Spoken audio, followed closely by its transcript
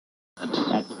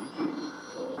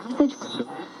message.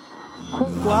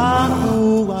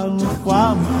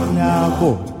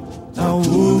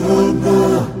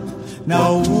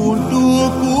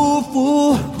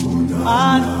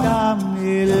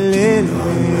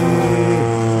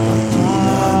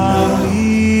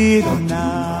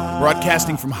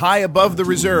 Broadcasting from high above the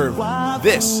reserve,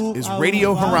 this is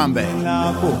Radio Harambe.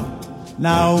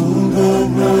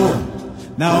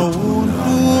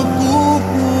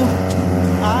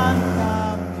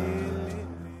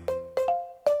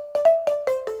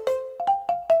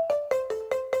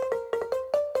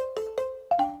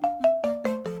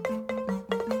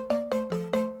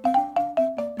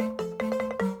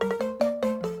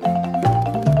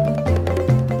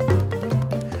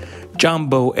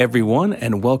 Jambo, everyone,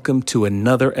 and welcome to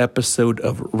another episode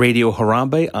of Radio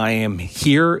Harambe. I am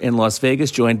here in Las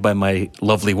Vegas, joined by my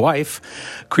lovely wife,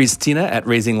 Christina at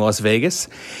Raising Las Vegas,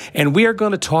 and we are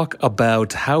going to talk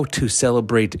about how to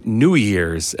celebrate New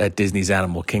Year's at Disney's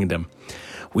Animal Kingdom.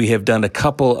 We have done a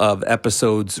couple of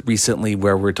episodes recently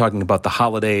where we're talking about the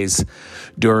holidays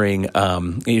during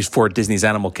for Disney's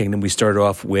Animal Kingdom. We started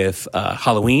off with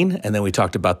Halloween, and then we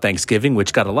talked about Thanksgiving,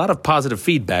 which got a lot of positive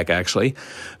feedback, actually,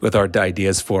 with our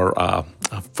ideas for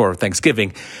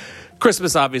Thanksgiving.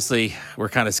 Christmas, obviously, we're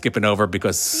kind of skipping over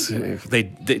because they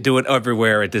do it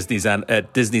everywhere at Disney's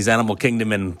Animal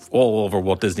Kingdom and all over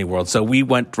Walt Disney World. So we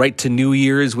went right to New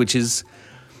Year's, which is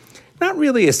not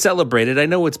really as celebrated. I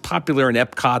know it's popular in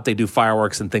Epcot. They do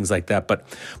fireworks and things like that. But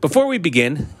before we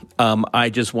begin,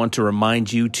 I just want to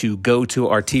remind you to go to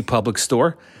our TeePublic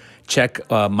store. Check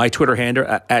my Twitter handle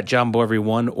at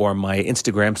JamboEveryone or my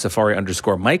Instagram,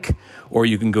 Safari_Mike. Or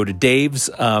you can go to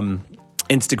Dave's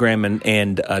Instagram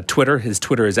and Twitter. His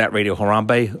Twitter is at Radio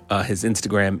Harambe. His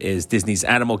Instagram is Disney's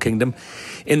Animal Kingdom.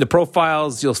 In the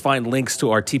profiles, you'll find links to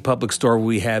our TeePublic store.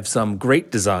 We have some great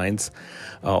designs,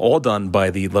 all done by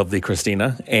the lovely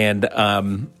Christina. And,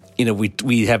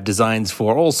 we have designs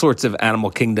for all sorts of Animal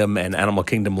Kingdom and Animal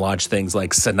Kingdom Lodge things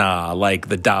like Sanaa, like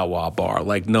the Dawa Bar,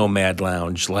 like Nomad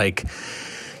Lounge, like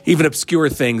even obscure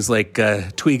things like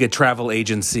Twiga Travel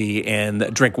Agency and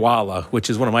Drinkwalla, which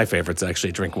is one of my favorites,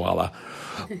 actually, Drinkwalla.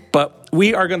 But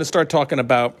we are going to start talking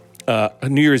about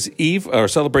New Year's Eve, or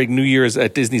celebrating New Year's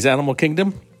at Disney's Animal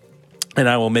Kingdom. And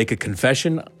I will make a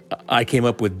confession. I came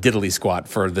up with Diddly Squat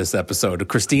for this episode.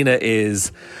 Christina brought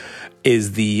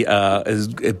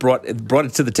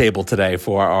it to the table today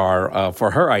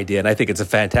for her idea, and I think it's a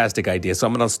fantastic idea. So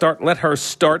I'm going to let her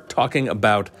start talking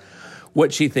about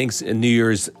what she thinks New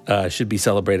Year's should be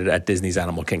celebrated at Disney's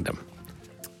Animal Kingdom.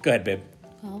 Go ahead, babe.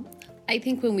 Well, I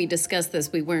think when we discussed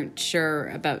this, we weren't sure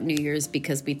about New Year's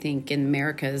because we think in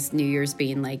America's New Year's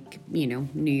being like, New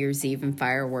Year's Eve and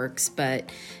fireworks. But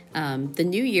the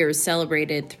New Year is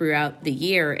celebrated throughout the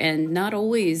year and not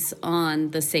always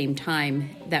on the same time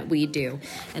that we do.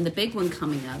 And the big one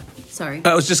coming up, sorry.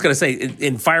 I was just going to say,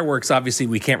 in fireworks, obviously,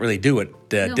 we can't really do it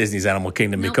at Disney's Animal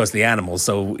Kingdom because of the animals.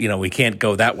 So, we can't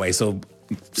go that way. So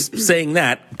saying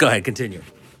that, go ahead, continue.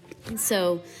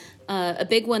 So a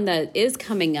big one that is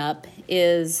coming up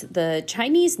is the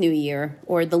Chinese New Year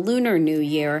or the Lunar New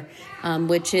Year,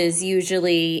 which is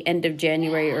usually end of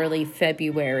January, early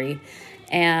February.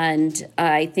 And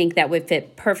I think that would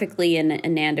fit perfectly in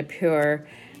Anandapur.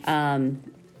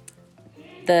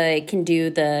 They can do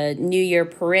the New Year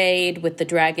parade with the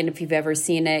dragon, if you've ever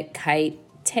seen it. Kite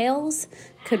Tails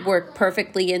could work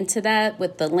perfectly into that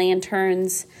with the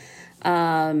lanterns.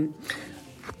 And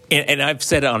I've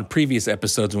said on previous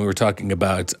episodes when we were talking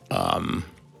about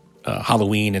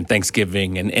Halloween and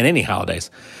Thanksgiving and any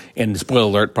holidays, and spoiler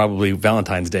alert, probably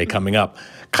Valentine's Day coming up,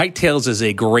 Kite Tails is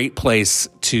a great place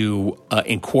to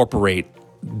incorporate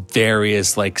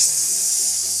various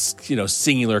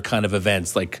singular kind of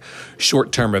events, like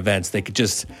short-term events. They could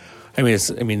just, they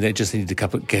just need to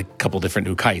get a couple different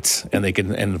new kites, and they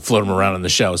can float them around in the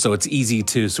show. So it's easy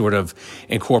to sort of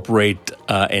incorporate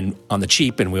and on the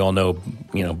cheap. And we all know,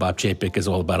 Bob Chapek is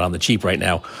all about on the cheap right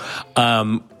now,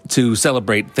 to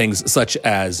celebrate things such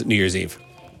as New Year's Eve.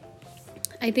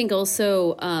 I think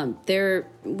also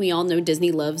we all know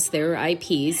Disney loves their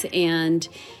IPs, and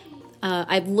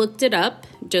I've looked it up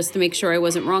just to make sure I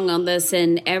wasn't wrong on this,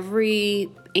 and every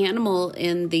animal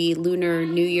in the Lunar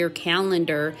New Year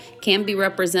calendar can be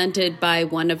represented by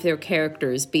one of their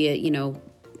characters, be it,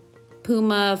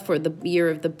 Puma for the Year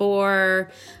of the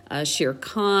Boar, Shere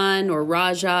Khan or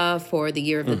Raja for the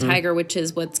Year of the Tiger, which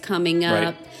is what's coming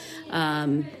up.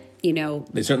 Right.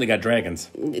 They certainly got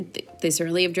dragons. They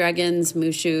certainly have dragons,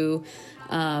 Mushu,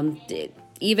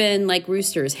 even like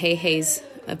roosters. Hey Hey's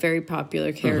a very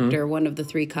popular character, one of the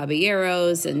three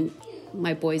caballeros, and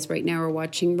my boys right now are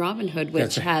watching Robin Hood,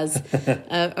 which has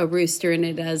a rooster in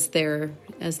it as their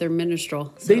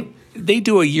minstrel. So. They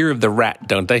do a Year of the Rat,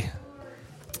 don't they?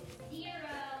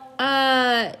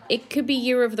 It could be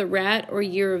Year of the Rat or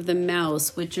Year of the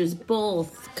Mouse, which is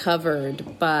both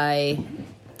covered by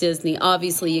Disney.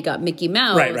 Obviously, you got Mickey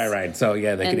Mouse. Right. So,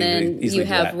 yeah, they could easily you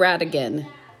have do that. Ratigan.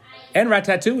 And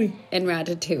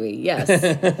Ratatouille. Yes.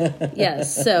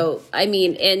 Yes. So, I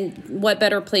mean, and what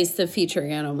better place to feature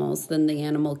animals than the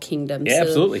animal kingdom? Yeah, so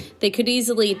absolutely. They could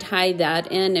easily tie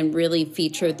that in and really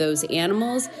feature those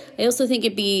animals. I also think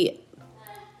it'd be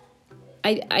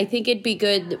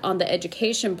good on the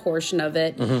education portion of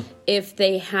it if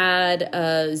they had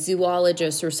a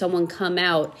zoologist or someone come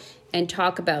out and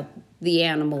talk about the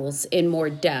animals in more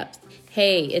depth.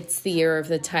 Hey, it's the Year of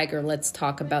the Tiger. Let's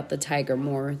talk about the tiger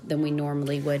more than we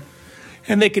normally would.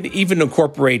 And they could even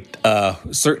incorporate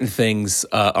certain things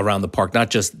around the park, not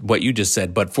just what you just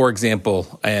said, but for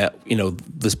example,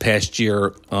 this past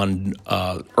year on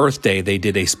Earth Day, they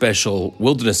did a special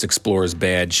Wilderness Explorers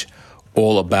badge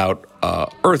all about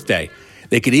Earth Day.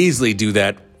 They could easily do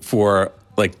that for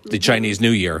like the Chinese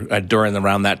New Year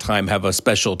around that time, have a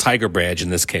special tiger badge in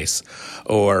this case,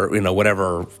 or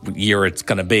whatever year it's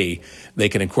going to be. They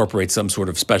can incorporate some sort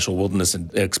of special Wilderness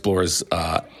Explorers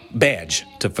badge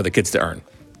for the kids to earn.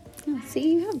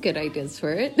 See, you have good ideas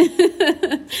for it.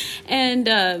 And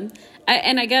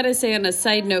I gotta say, on a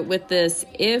side note with this,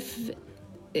 if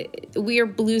we are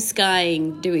blue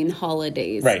skying doing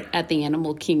holidays at the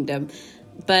Animal Kingdom,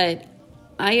 but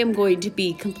I am going to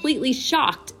be completely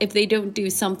shocked if they don't do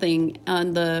something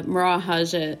on the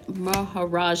Maharaja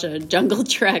Jungle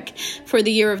Trek for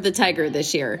the Year of the Tiger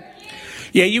this year.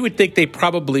 Yeah, you would think they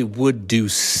probably would do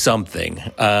something.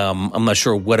 I'm not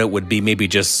sure what it would be. Maybe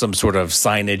just some sort of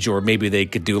signage, or maybe they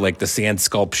could do like the sand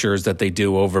sculptures that they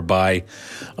do over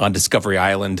on Discovery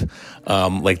Island.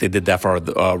 Like they did that for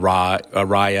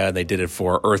Raya. They did it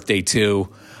for Earth Day 2.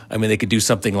 I mean, they could do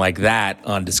something like that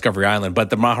on Discovery Island. But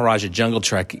the Maharaja Jungle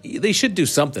Trek, they should do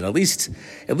something. At least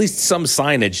some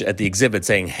signage at the exhibit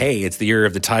saying, "Hey, it's the Year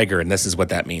of the Tiger, and this is what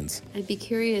that means." I'd be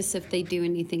curious if they do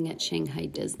anything at Shanghai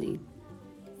Disney.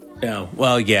 Yeah,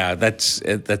 well, yeah, that's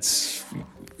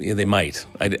they might.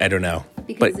 I don't know,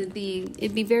 because it'd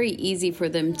be very easy for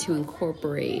them to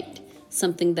incorporate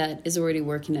something that is already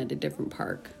working at a different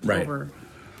park. Right.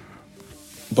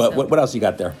 But what else you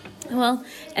got there? Well,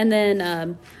 and then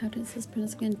how does this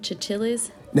pronounce again?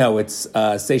 Chichilis? No, it's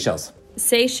Seychelles.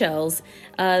 Seychelles,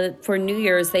 for New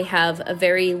Year's, they have a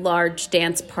very large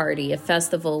dance party, a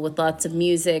festival with lots of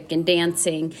music and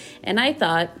dancing. And I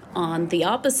thought on the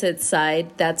opposite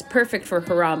side, that's perfect for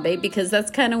Harambe, because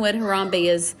that's kind of what Harambe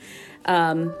is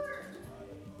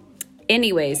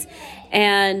anyways.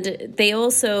 And they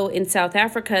also, in South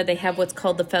Africa, they have what's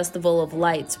called the Festival of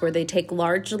Lights, where they take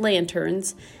large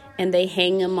lanterns and they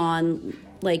hang them on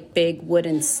like big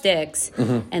wooden sticks,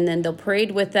 and then they'll parade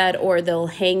with that, or they'll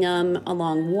hang them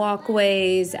along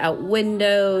walkways, out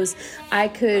windows. I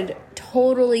could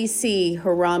totally see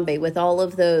Harambe with all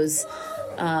of those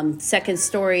second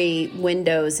story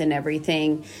windows and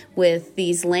everything, with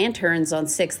these lanterns on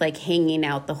sticks, like hanging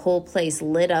out, the whole place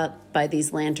lit up by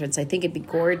these lanterns. I think it'd be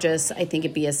gorgeous. I think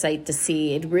it'd be a sight to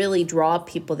see. It'd really draw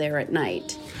people there at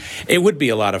night. It would be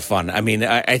a lot of fun. I mean,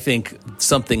 I think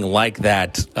something like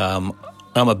that,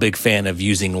 I'm a big fan of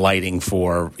using lighting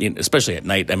for, especially at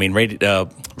night. I mean, Radio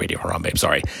Harambe, I'm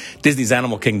sorry. Disney's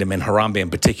Animal Kingdom and Harambe in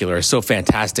particular are so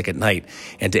fantastic at night.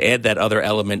 And to add that other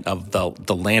element of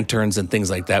the lanterns and things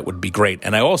like that would be great.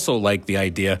 And I also like the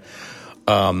idea,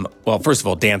 well, first of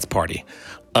all, dance party.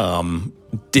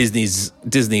 Disney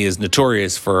is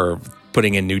notorious for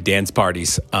putting in new dance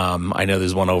parties. I know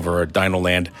there's one over at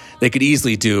Dinoland. They could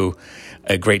easily do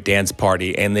a great dance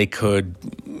party, and they could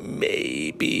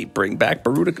maybe bring back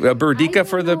Burudika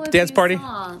for the dance party.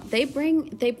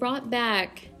 They brought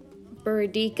back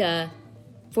Burudika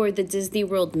for the Disney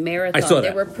World Marathon. I saw that.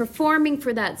 They were performing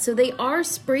for that, so they are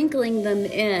sprinkling them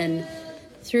in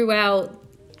throughout,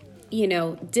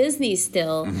 Disney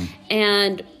still,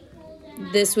 and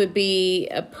this would be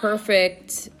a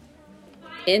perfect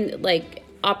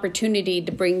opportunity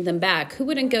to bring them back. Who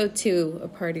wouldn't go to a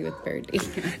party with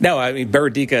Burudika? No, I mean,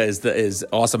 Burudika is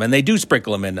awesome, and they do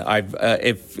sprinkle them in.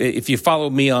 If you follow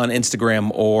me on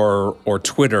Instagram or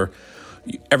Twitter,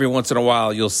 every once in a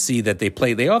while you'll see that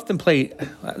they often play,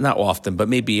 not often, but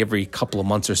maybe every couple of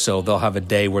months or so, they'll have a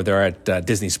day where they're at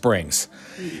Disney Springs.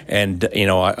 And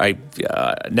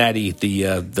Natty,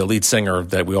 the lead singer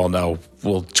that we all know,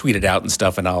 will tweet it out and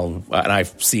stuff, and I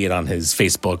see it on his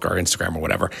Facebook or Instagram or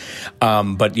whatever.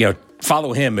 But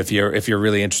follow him if you're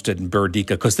really interested in Birdika,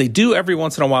 because they do every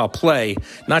once in a while play,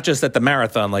 not just at the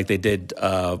marathon like they did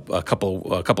a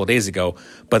couple of days ago,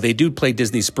 but they do play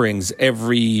Disney Springs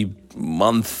every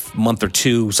month or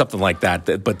two, something like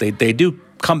that. But they do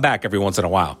come back every once in a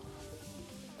while.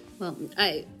 Well,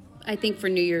 I think for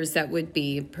New Year's that would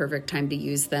be a perfect time to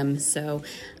use them. So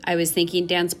I was thinking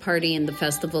Dance Party and the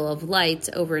Festival of Lights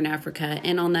over in Africa.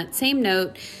 And on that same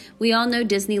note, we all know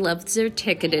Disney loves their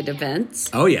ticketed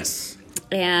events. Oh, yes.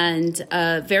 And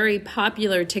a very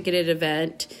popular ticketed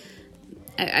event,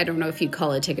 I don't know if you'd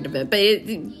call it a ticket event,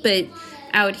 but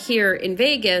out here in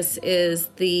Vegas is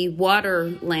the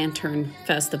Water Lantern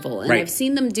Festival. And right. I've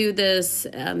seen them do this.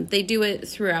 They do it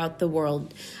throughout the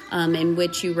world, in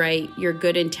which you write your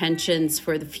good intentions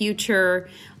for the future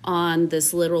on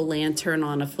this little lantern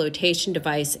on a flotation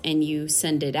device and you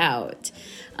send it out.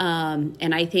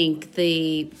 And I think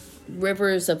the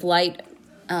Rivers of Light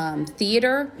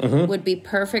theater would be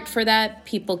perfect for that.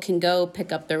 People can go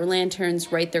pick up their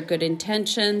lanterns, write their good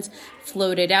intentions,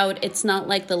 float it out. It's not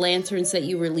like the lanterns that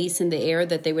you release in the air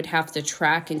that they would have to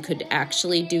track and could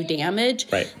actually do damage.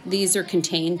 Right. These are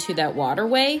contained to that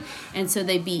waterway, and so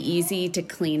they'd be easy to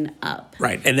clean up.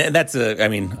 Right. And that's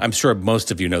I'm sure most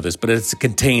of you know this, but it's a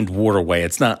contained waterway.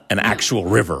 It's not an actual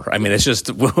river. I mean, it's just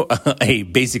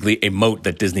basically a moat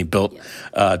that Disney built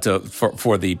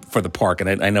for the park.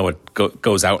 And I know it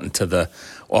goes out into the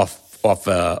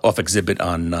off exhibit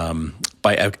on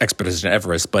by Expedition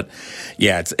Everest, but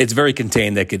yeah, it's very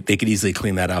contained. They could easily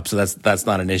clean that up, so that's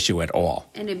not an issue at all.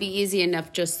 And it'd be easy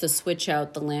enough just to switch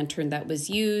out the lantern that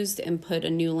was used and put a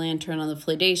new lantern on the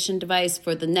flotation device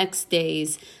for the next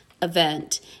day's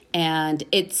event. And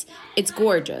it's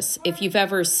gorgeous. If you've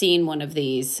ever seen one of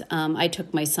these, I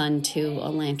took my son to a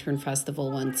lantern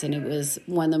festival once, and it was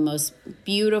one of the most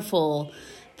beautiful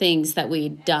things that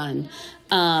we'd done.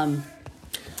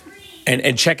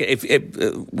 And check if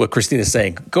what Christina's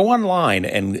saying. Go online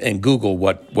and Google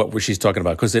what she's talking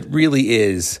about, because it really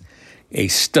is a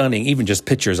stunning. Even just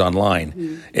pictures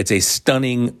online, it's a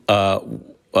stunning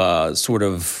sort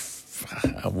of.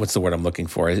 What's the word I'm looking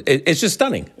for? It's just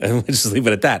stunning. Let's just leave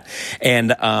it at that.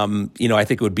 And I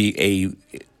think it would be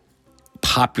a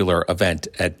popular event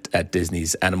at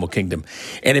Disney's Animal Kingdom.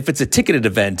 And if it's a ticketed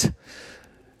event,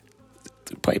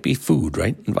 there'd probably be food,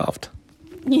 right, involved.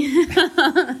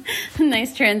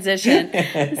 Nice transition.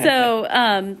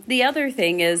 So the other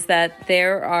thing is that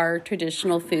there are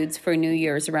traditional foods for New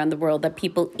Year's around the world that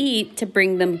people eat to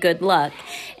bring them good luck.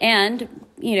 And,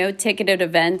 ticketed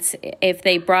events, if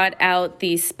they brought out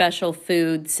these special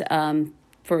foods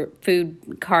for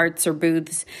food carts or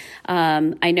booths,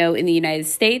 I know in the United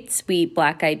States, we eat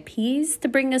black-eyed peas to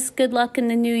bring us good luck in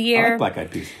the new year. I like black-eyed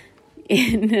peas.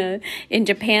 In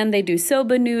Japan, they do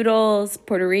soba noodles.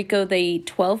 Puerto Rico, they eat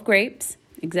 12 grapes.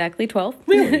 Exactly 12.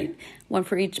 Really? One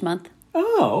for each month.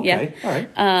 Oh, okay. Yeah.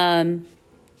 All right.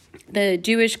 The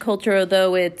Jewish culture,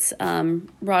 although it's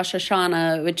Rosh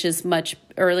Hashanah, which is much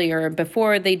earlier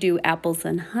before, they do apples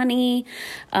and honey.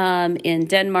 In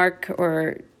Denmark,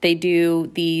 or they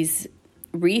do these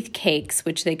wreath cakes,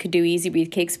 which they could do easy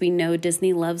wreath cakes. We know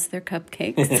Disney loves their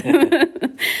cupcakes.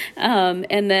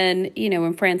 And then,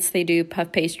 in France, they do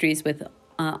puff pastries with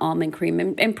almond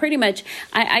cream. And pretty much,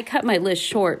 I cut my list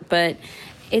short, but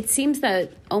it seems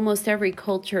that almost every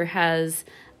culture has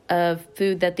a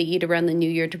food that they eat around the New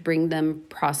Year to bring them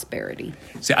prosperity.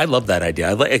 See, I love that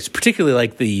idea. It's particularly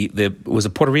like the was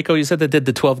it Puerto Rico you said that did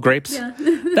the 12 grapes? Yeah.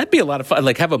 That'd be a lot of fun.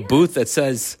 Like have a booth that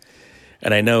says,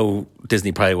 and I know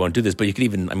Disney probably won't do this, but you could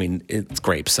even, it's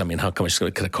grapes. I mean, how much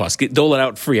could it cost? Dole it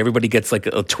out free. Everybody gets like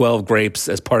 12 grapes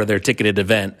as part of their ticketed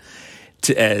event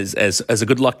as a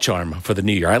good luck charm for the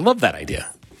New Year. I love that idea.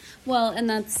 Well, and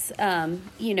that's,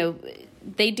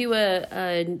 they do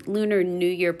a Lunar New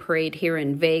Year parade here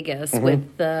in Vegas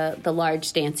with the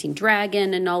large dancing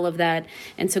dragon and all of that.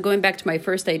 And so going back to my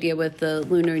first idea with the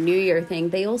Lunar New Year thing,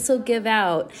 they also give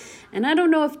out, and I don't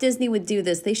know if Disney would do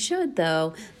this. They should,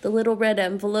 though, the little red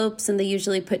envelopes, and they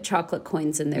usually put chocolate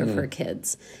coins in there for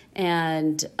kids.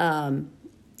 And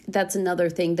that's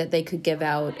another thing that they could give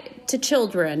out to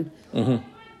children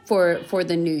for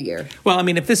the New Year. Well,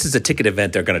 if this is a ticket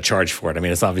event, they're going to charge for it.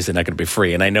 It's obviously not going to be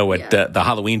free. And I know at the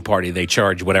Halloween party, they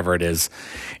charge whatever it is.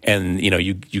 And,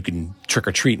 you can trick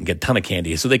or treat and get a ton of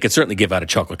candy. So they could certainly give out a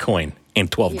chocolate coin and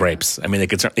 12 grapes. They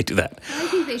could certainly do that. I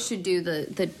think they should do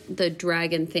the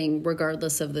dragon thing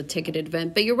regardless of the ticketed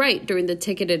event. But you're right. During the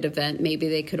ticketed event, maybe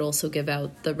they could also give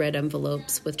out the red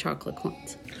envelopes with chocolate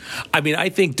coins. I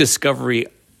think Discovery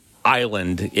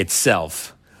Island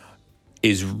itself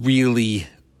is really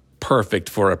perfect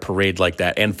for a parade like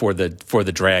that, and for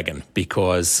the dragon,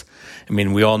 because I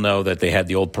mean, we all know that they had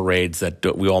the old parades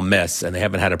that we all miss, and they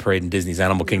haven't had a parade in Disney's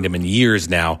Animal Kingdom in years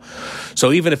now.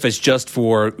 So even if it's just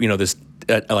for this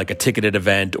like a ticketed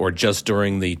event, or just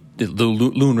during the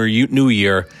Lunar New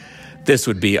Year, this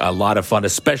would be a lot of fun,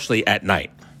 especially at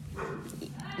night.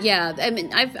 Yeah, I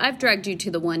mean, I've dragged you to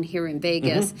the one here in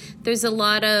Vegas. Mm-hmm. There's a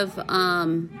lot of,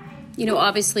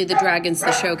 obviously the dragon's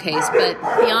the showcase, but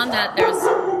beyond that,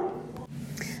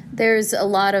 there's a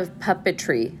lot of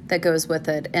puppetry that goes with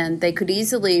it, and they could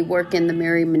easily work in the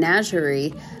Merry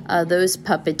Menagerie. Those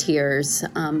puppeteers,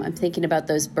 I'm thinking about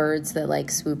those birds that like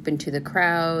swoop into the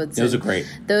crowds. Those are great.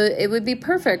 It would be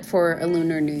perfect for a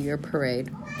Lunar New Year parade.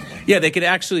 Yeah, they could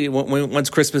actually,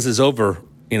 once Christmas is over,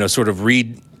 sort of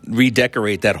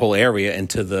redecorate that whole area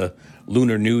into the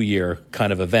Lunar New Year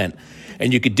kind of event.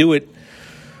 And you could do it,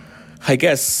 I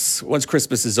guess, once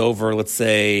Christmas is over, let's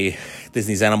say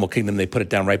Disney's Animal Kingdom, they put it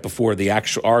down right before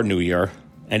our New Year,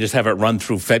 and just have it run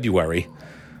through February.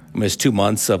 I mean, it's 2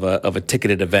 months of a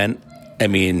ticketed event. I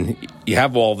mean, you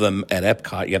have all of them at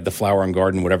Epcot. You have the Flower and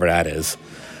Garden, whatever that is.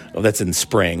 Oh, that's in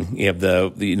spring. You have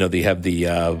they have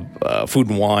the Food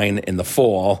and Wine in the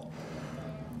fall.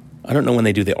 I don't know when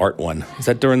they do the art one. Is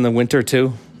that during the winter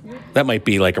too? That might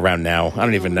be like around now. I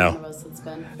don't even know.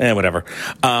 Whatever.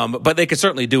 But they could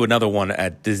certainly do another one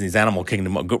at Disney's Animal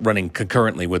Kingdom, running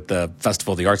concurrently with the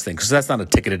Festival of the Arts thing, because that's not a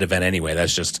ticketed event anyway.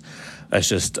 That's just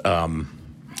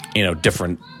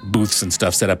different booths and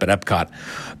stuff set up at Epcot.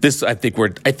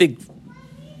 I think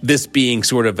this being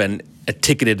sort of a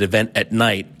ticketed event at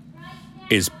night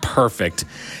is perfect,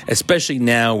 especially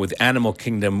now with Animal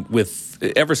Kingdom.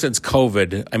 Ever since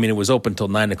COVID, I mean, it was open till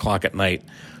 9:00 at night.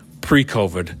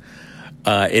 Pre-COVID,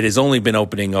 it has only been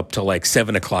opening up till like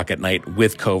 7:00 at night.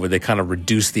 With COVID, they kind of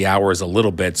reduced the hours a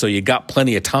little bit, so you got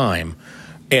plenty of time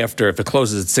after, if it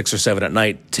closes at 6 or 7 at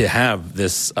night, to have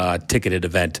this ticketed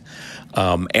event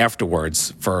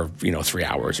afterwards for 3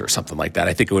 hours or something like that.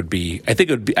 I think it would be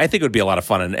a lot of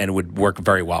fun, and it would work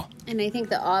very well. And I think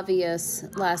the obvious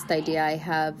last idea I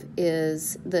have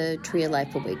is the Tree of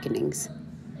Life Awakenings.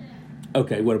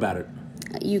 Okay, what about it?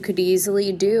 You could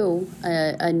easily do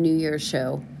a New Year's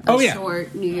show.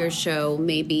 Short New Year's show,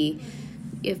 maybe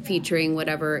featuring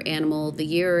whatever animal of the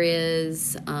year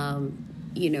is,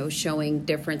 showing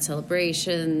different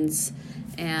celebrations,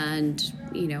 and,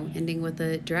 ending with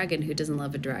a dragon. Who doesn't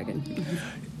love a dragon?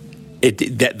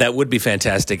 That would be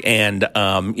fantastic. And,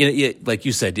 like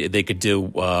you said, they could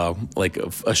do like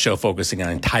a show focusing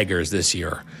on tigers this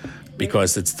year,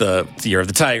 because it's the year of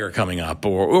the tiger coming up,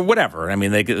 or whatever. I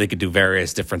mean, they could do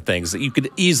various different things. You could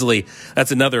easily,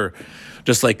 that's another,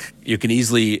 just like you can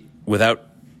easily, without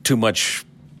too much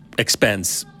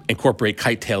expense, incorporate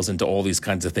kite tails into all these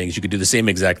kinds of things. You could do the same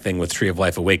exact thing with Tree of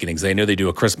Life Awakenings. They know they do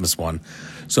a Christmas one,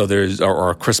 so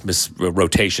or a Christmas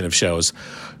rotation of shows,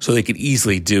 so they could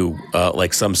easily do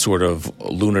like some sort of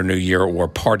Lunar New Year or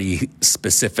party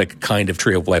specific kind of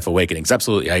Tree of Life Awakenings.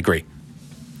 Absolutely, I agree.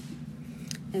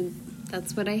 And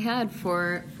that's what I had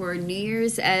for New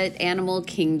Year's at Animal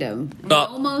Kingdom.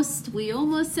 We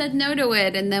almost said no to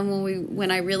it, and then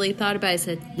when I really thought about it, I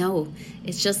said no.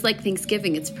 It's just like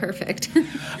Thanksgiving. It's perfect.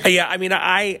 Yeah, I mean,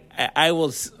 I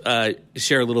will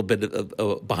share a little bit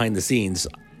of behind the scenes.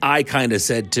 I kind of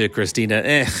said to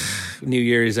Christina, New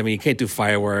Year's, I mean, you can't do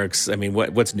fireworks. I mean,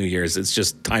 what's New Year's? It's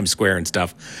just Times Square and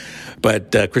stuff.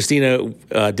 But Christina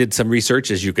did some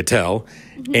research, as you could tell.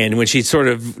 Mm-hmm. And when she sort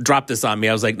of dropped this on me,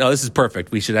 I was like, no, this is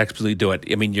perfect. We should absolutely do it.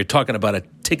 I mean, you're talking about a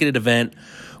ticketed event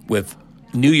with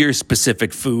New Year's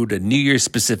specific food, a New Year's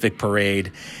specific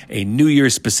parade, a New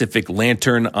Year's specific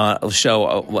lantern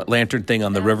show, lantern thing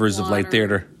on the Rivers of Light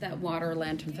Theater. That Water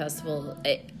Lantern Festival.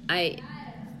 I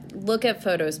look at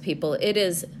photos, people. It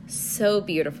is so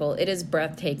beautiful. It is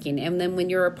breathtaking. And then when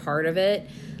you're a part of it,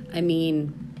 I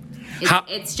mean,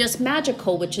 it's just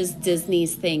magical, which is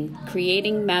Disney's thing,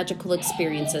 creating magical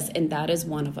experiences, and that is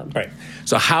one of them. Right.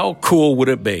 So how cool would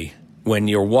it be when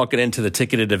you're walking into the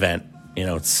ticketed event?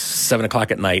 It's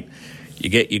 7:00 at night.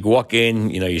 You walk in,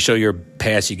 you show your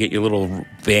pass, you get your little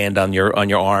band on your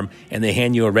arm, and they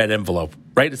hand you a red envelope.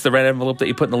 Right? It's the red envelope that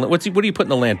you put in the. What do you put in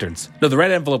the lanterns? No, the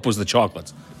red envelope was the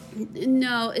chocolates.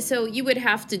 No, so you would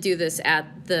have to do this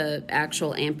at the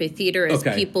actual amphitheater as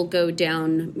people go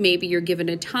down. Maybe you're given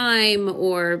a time,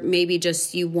 or maybe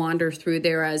just you wander through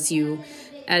there as you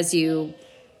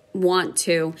want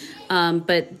to.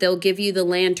 But they'll give you the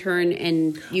lantern,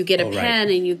 and you get a pen,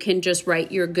 and you can just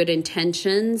write your good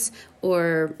intentions,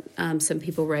 or some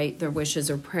people write their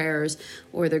wishes or prayers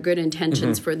or their good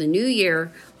intentions for the new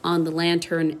year on the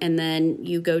lantern, and then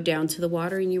you go down to the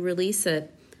water and you release it.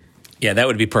 Yeah, that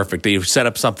would be perfect. You set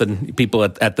up something, people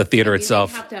at the theater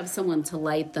itself. You have to have someone to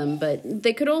light them, but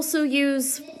they could also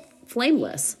use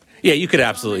flameless. Yeah, you could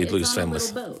absolutely It's use on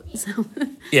flameless. a little boat, so.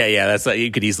 Yeah, that's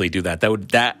you could easily do that.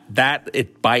 That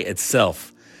it by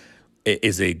itself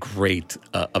is a great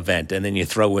event, and then you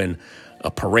throw in a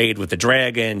parade with the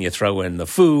dragon. You throw in the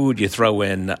food. You throw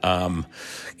in,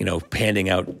 handing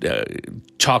out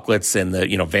chocolates and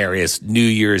the various New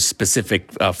Year's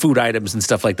specific food items and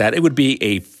stuff like that. It would be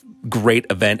a great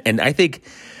event, and I think.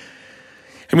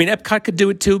 I mean, Epcot could do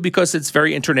it too because it's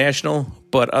very international.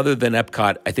 But other than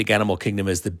Epcot, I think Animal Kingdom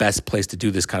is the best place to do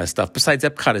this kind of stuff. Besides,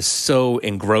 Epcot is so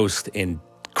engrossed in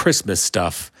Christmas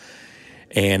stuff.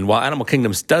 And while Animal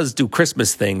Kingdom does do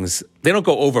Christmas things, they don't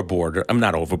go overboard. I'm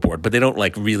not overboard, but they don't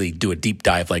really do a deep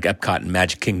dive like Epcot and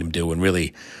Magic Kingdom do and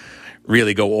really,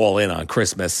 really go all in on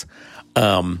Christmas.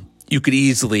 You could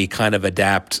easily kind of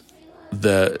adapt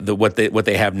what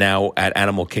they have now at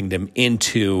Animal Kingdom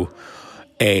into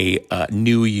a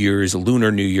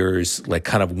Lunar New Year's, like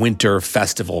kind of winter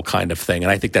festival kind of thing. And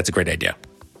I think that's a great idea.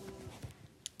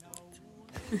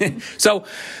 So,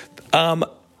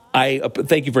 I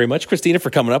thank you very much, Christina,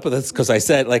 for coming up with this because I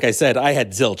said, I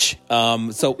had zilch.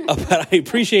 But I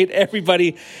appreciate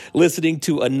everybody listening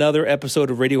to another episode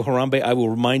of Radio Harambe. I will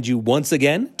remind you once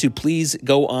again to please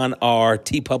go on our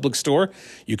TeePublic store.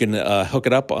 You can hook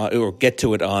it up or get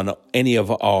to it on any of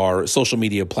our social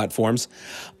media platforms.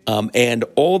 And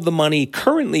all of the money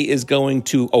currently is going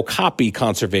to Okapi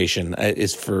Conservation.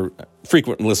 Is for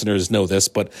frequent listeners know this,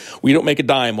 but we don't make a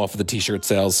dime off of the T-shirt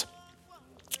sales.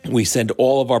 We send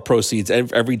all of our proceeds,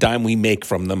 every dime we make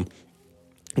from them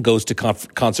goes to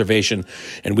conservation.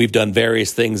 And we've done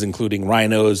various things, including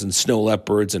rhinos and snow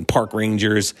leopards and park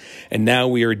rangers. And now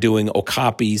we are doing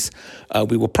okapis.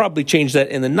 We will probably change that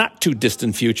in the not too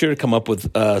distant future to come up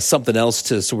with something else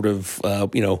to sort of,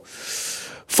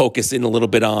 focus in a little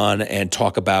bit on and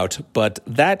talk about. But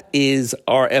that is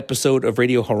our episode of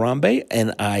Radio Harambe.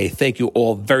 And I thank you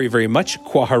all very, very much.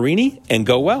 Kwaherini and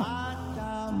go well.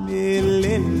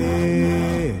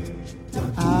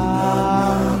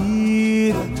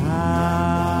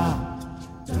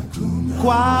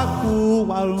 Kwaku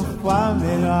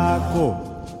walumfamelako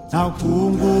na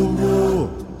kunguru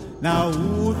na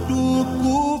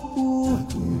utukufu